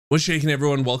What's shaking,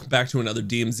 everyone? Welcome back to another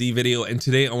DMZ video, and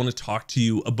today I want to talk to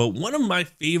you about one of my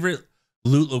favorite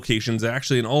loot locations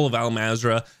actually in all of Al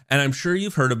Mazrah, and I'm sure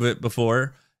you've heard of it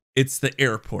before. It's the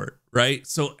airport, right?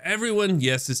 So everyone,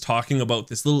 yes, is talking about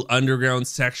this little underground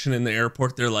section in the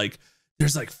airport. They're like,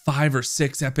 there's like 5 or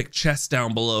 6 epic chests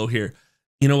down below here.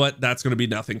 You know what? That's going to be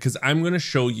nothing, because I'm going to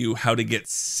show you how to get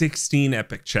 16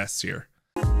 epic chests here.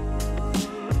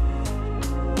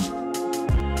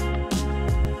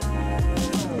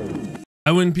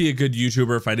 I wouldn't be a good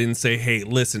YouTuber if I didn't say, hey,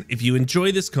 listen, if you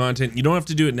enjoy this content, you don't have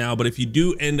to do it now, but if you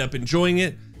do end up enjoying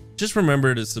it, just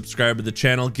remember to subscribe to the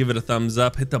channel, give it a thumbs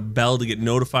up, hit the bell to get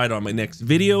notified on my next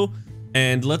video,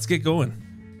 and let's get going.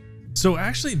 So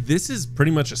actually, this is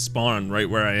pretty much a spawn right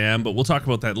where I am, but we'll talk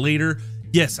about that later.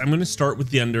 Yes, I'm going to start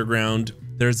with the underground.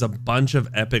 There's a bunch of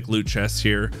epic loot chests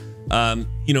here.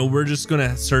 You know, we're just going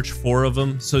to search 4 of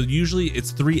them. So usually it's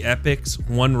 3 epics,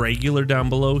 1 regular down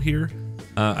below here.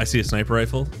 I see a sniper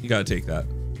rifle. You gotta take that.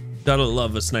 Gotta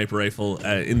love a sniper rifle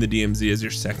in the DMZ as your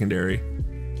secondary.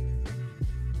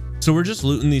 So we're just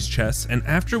looting these chests, and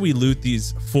after we loot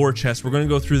these 4 chests, we're gonna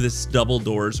go through this double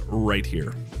doors right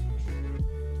here.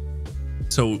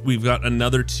 So we've got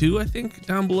another 2, I think,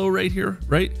 down below right here,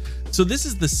 right? So this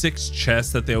is the 6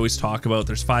 chests that they always talk about.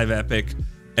 There's 5 epic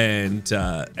and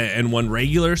 1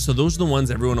 regular. So those are the ones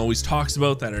everyone always talks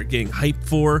about that are getting hyped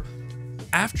for.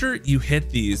 After you hit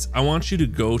these, I want you to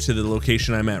go to the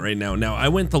location I'm at right now. Now, I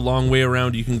went the long way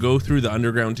around. You can go through the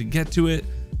underground to get to it.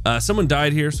 Someone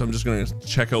died here, so I'm just going to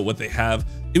check out what they have.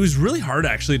 It was really hard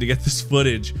actually to get this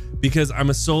footage because I'm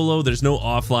a solo. There's no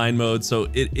offline mode, so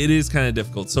it is kind of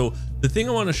difficult. So the thing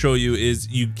I want to show you is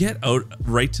you get out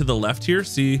right to the left here.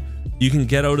 See, you can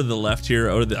get out of the left here,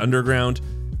 out of the underground,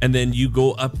 and then you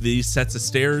go up these sets of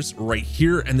stairs right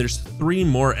here, and there's 3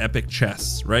 more epic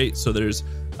chests, right? So there's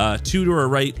 2 to our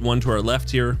right, 1 to our left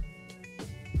here.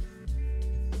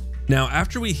 Now,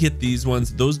 after we hit these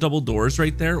ones, those double doors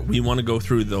right there, we want to go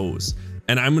through those.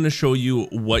 And I'm going to show you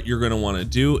what you're going to want to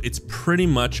do. It's pretty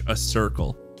much a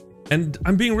circle. And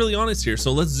I'm being really honest here.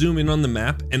 So let's zoom in on the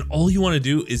map. And all you want to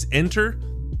do is enter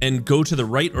and go to the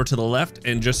right or to the left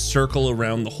and just circle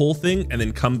around the whole thing and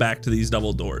then come back to these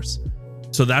double doors.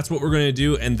 So that's what we're going to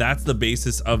do, and that's the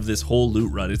basis of this whole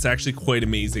loot run. It's actually quite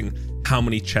amazing how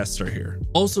many chests are here.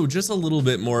 Also, just a little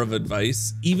bit more of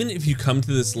advice, even if you come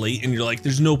to this late and you're like,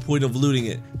 there's no point of looting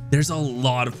it, there's a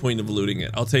lot of point of looting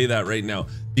it. I'll tell you that right now,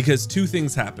 because 2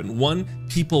 things happen. 1,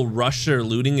 people rush their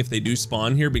looting if they do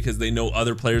spawn here because they know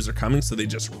other players are coming, so they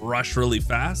just rush really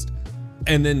fast.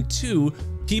 And then 2,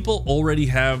 people already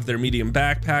have their medium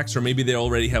backpacks, or maybe they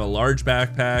already have a large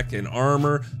backpack and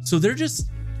armor, so they're just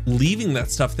leaving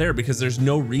that stuff there because there's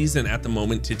no reason at the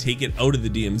moment to take it out of the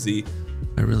DMZ.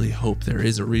 I really hope there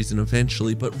is a reason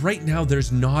eventually, but right now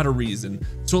there's not a reason.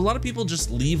 So a lot of people just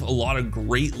leave a lot of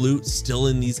great loot still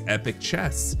in these epic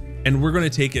chests, and we're going to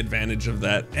take advantage of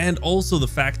that. And also the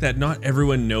fact that not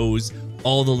everyone knows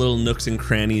all the little nooks and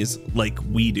crannies like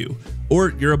we do,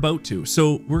 or you're about to.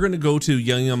 So we're going to go to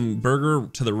Yum Yum Burger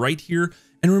to the right here,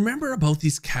 and remember about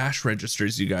these cash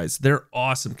registers, you guys. They're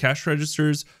awesome. Cash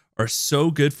registers are so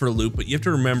good for loot, but you have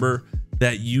to remember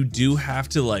that you do have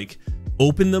to like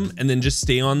open them and then just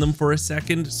stay on them for a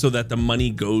second so that the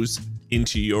money goes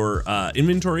into your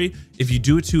inventory. If you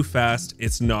do it too fast,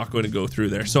 it's not going to go through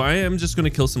there. So I am just going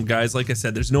to kill some guys. Like I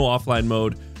said, there's no offline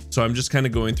mode, so I'm just kind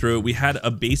of going through it. We had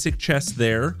a basic chest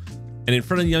there, and in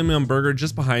front of Yum Yum Burger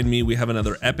just behind me we have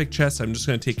another epic chest. I'm just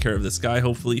going to take care of this guy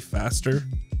hopefully faster.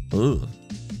 Ugh.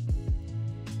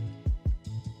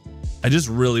 I just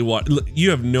really want, you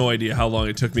have no idea how long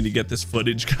it took me to get this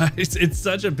footage, guys. It's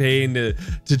such a pain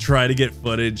to try to get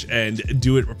footage and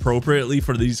do it appropriately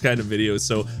for these kind of videos.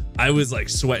 So I was like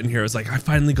sweating here. I was like, I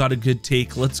finally got a good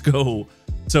take. Let's go.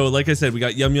 So like I said, we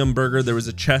got Yum Yum Burger. There was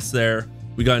a chest there.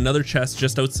 We got another chest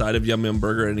just outside of Yum Yum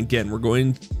Burger. And again, we're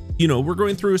going, you know, we're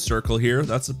going through a circle here.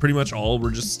 That's pretty much all.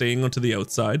 We're just staying onto the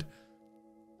outside.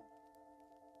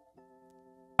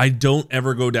 I don't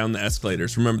ever go down the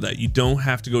escalators. Remember that. You don't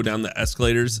have to go down the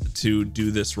escalators to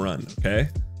do this run, okay?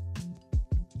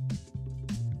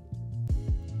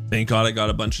 Thank God I got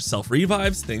a bunch of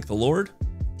self-revives. Thank the Lord.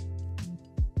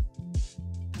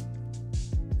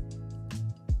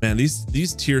 Man,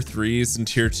 these tier 3s and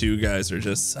tier 2 guys are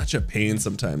just such a pain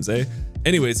sometimes, eh?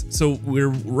 Anyways, so we're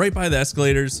right by the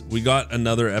escalators. We got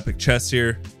another epic chest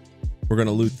here. We're gonna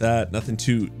loot that. Nothing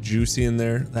too juicy in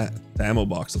there. The ammo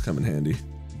box will come in handy.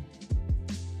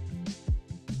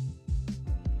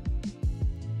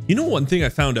 You know, one thing I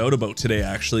found out about today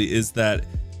actually is that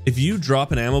if you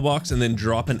drop an ammo box and then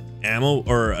drop an ammo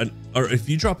or if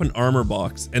you drop an armor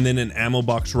box and then an ammo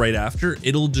box right after,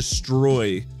 it'll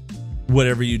destroy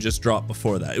whatever you just dropped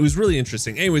before that. It was really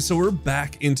interesting. Anyway, so we're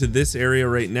back into this area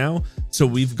right now. So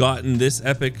we've gotten this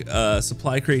epic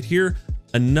supply crate here.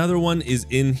 Another one is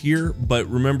in here, but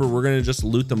remember, we're going to just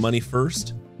loot the money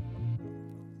first.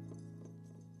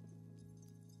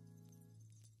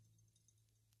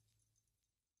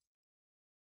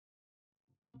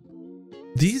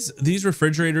 These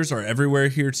refrigerators are everywhere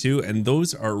here too, and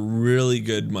those are really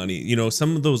good money. You know,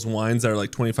 some of those wines that are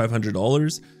like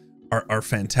 $2,500 are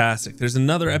fantastic. There's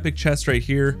another epic chest right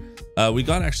here. We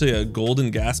got actually a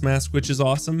golden gas mask, which is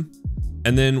awesome.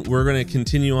 And then we're going to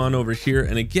continue on over here.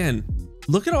 And again,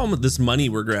 look at all of this money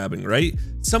we're grabbing, right?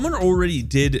 Someone already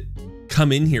did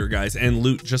come in here, guys, and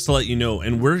loot, just to let you know.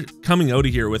 And we're coming out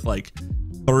of here with like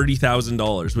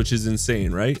 $30,000, which is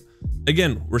insane, right?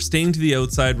 Again, we're staying to the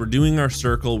outside. We're doing our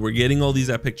circle. We're getting all these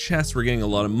epic chests. We're getting a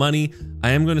lot of money.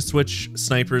 I am going to switch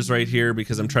snipers right here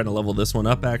because I'm trying to level this one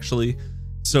up actually.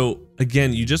 So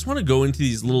again, you just want to go into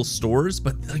these little stores,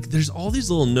 but like there's all these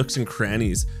little nooks and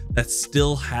crannies that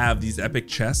still have these epic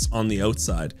chests on the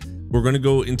outside. We're going to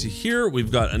go into here.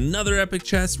 We've got another epic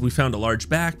chest. We found a large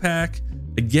backpack.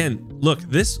 Again, look,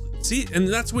 this, see, and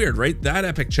that's weird, right? That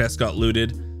epic chest got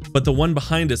looted, but the one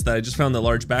behind us that I just found, the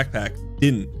large backpack,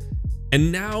 didn't. And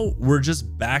now we're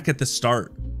just back at the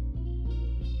start.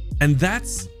 And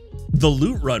that's the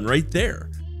loot run right there.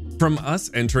 From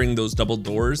us entering those double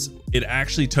doors, it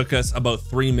actually took us about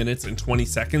 3 minutes and 20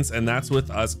 seconds. And that's with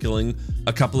us killing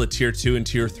a couple of tier 2 and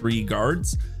tier 3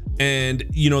 guards. And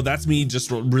you know, that's me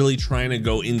just really trying to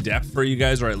go in depth for you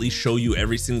guys, or at least show you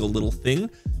every single little thing.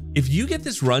 If you get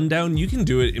this rundown, you can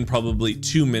do it in probably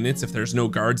 2 minutes if there's no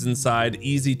guards inside,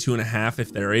 easy 2.5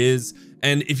 if there is.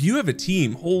 And if you have a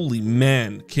team, holy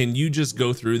man, can you just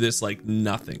go through this like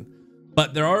nothing.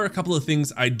 But there are a couple of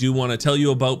things I do want to tell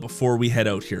you about before we head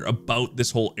out here about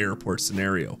this whole airport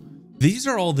scenario. These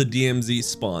are all the DMZ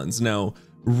spawns. Now,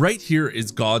 right here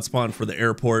is God spawn for the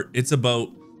airport. It's about,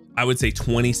 I would say,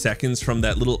 20 seconds from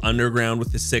that little underground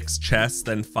with the 6 chests,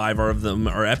 then 5 of them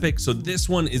are epic. So this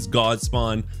one is God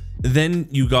spawn. Then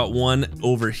you got one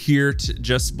over here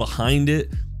just behind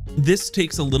it. This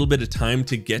takes a little bit of time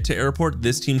to get to airport.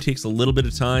 This team takes a little bit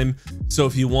of time. So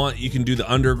if you want, you can do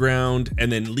the underground and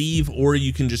then leave, or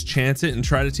you can just chance it and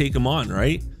try to take them on,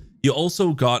 right? You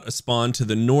also got a spawn to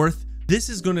the north. This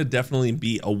is going to definitely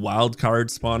be a wild card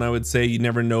spawn, I would say. You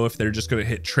never know if they're just going to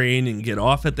hit train and get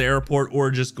off at the airport or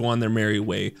just go on their merry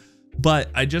way. But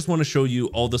I just want to show you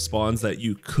all the spawns that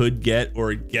you could get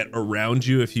or get around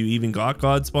you if you even got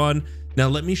God spawn. Now,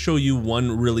 let me show you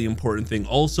one really important thing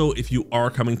also if you are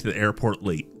coming to the airport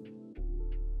late.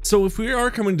 So if we are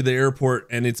coming to the airport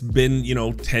and it's been, you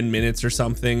know, 10 minutes or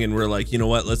something, and we're like, you know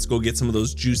what, let's go get some of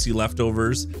those juicy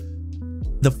leftovers.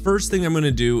 The first thing I'm going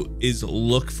to do is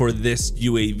look for this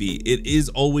UAV. It is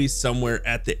always somewhere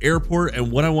at the airport.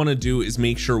 And what I want to do is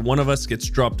make sure one of us gets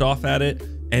dropped off at it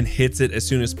and hits it as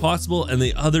soon as possible. And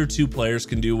the other 2 players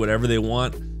can do whatever they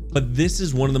want. But this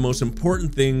is one of the most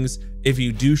important things if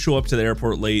you do show up to the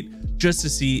airport late, just to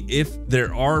see if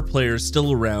there are players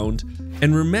still around.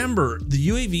 And remember, the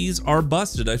UAVs are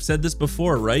busted. I've said this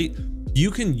before, right? You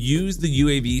can use the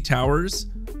UAV towers,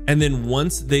 and then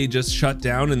once they just shut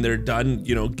down and they're done,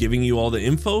 you know, giving you all the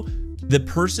info, the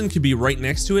person could be right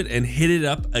next to it and hit it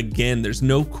up again. There's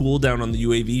no cooldown on the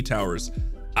UAV towers.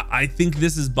 I think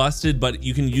this is busted, but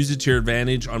you can use it to your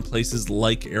advantage on places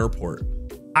like airport.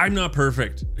 I'm not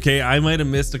perfect, okay? I might have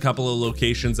missed a couple of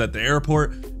locations at the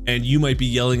airport, and you might be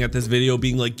yelling at this video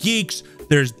being like, Geeks,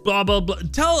 there's blah blah blah.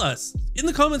 Tell us in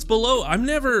the comments below. I'm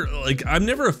never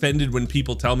offended when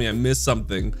people tell me I missed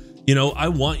something. You know, I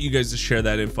want you guys to share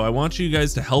that info. I want you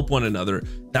guys to help one another.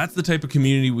 That's the type of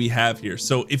community we have here.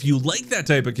 So if you like that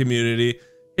type of community,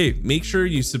 hey, make sure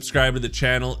you subscribe to the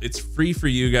channel. It's free for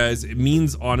you guys. It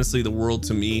means honestly the world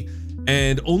to me.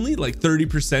 And only like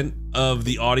 30% of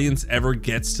the audience ever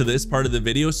gets to this part of the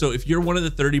video. So if you're one of the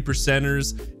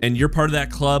 30%ers and you're part of that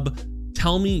club,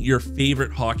 tell me your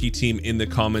favorite hockey team in the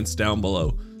comments down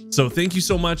below. So thank you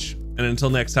so much. And until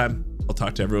next time, I'll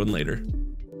talk to everyone later.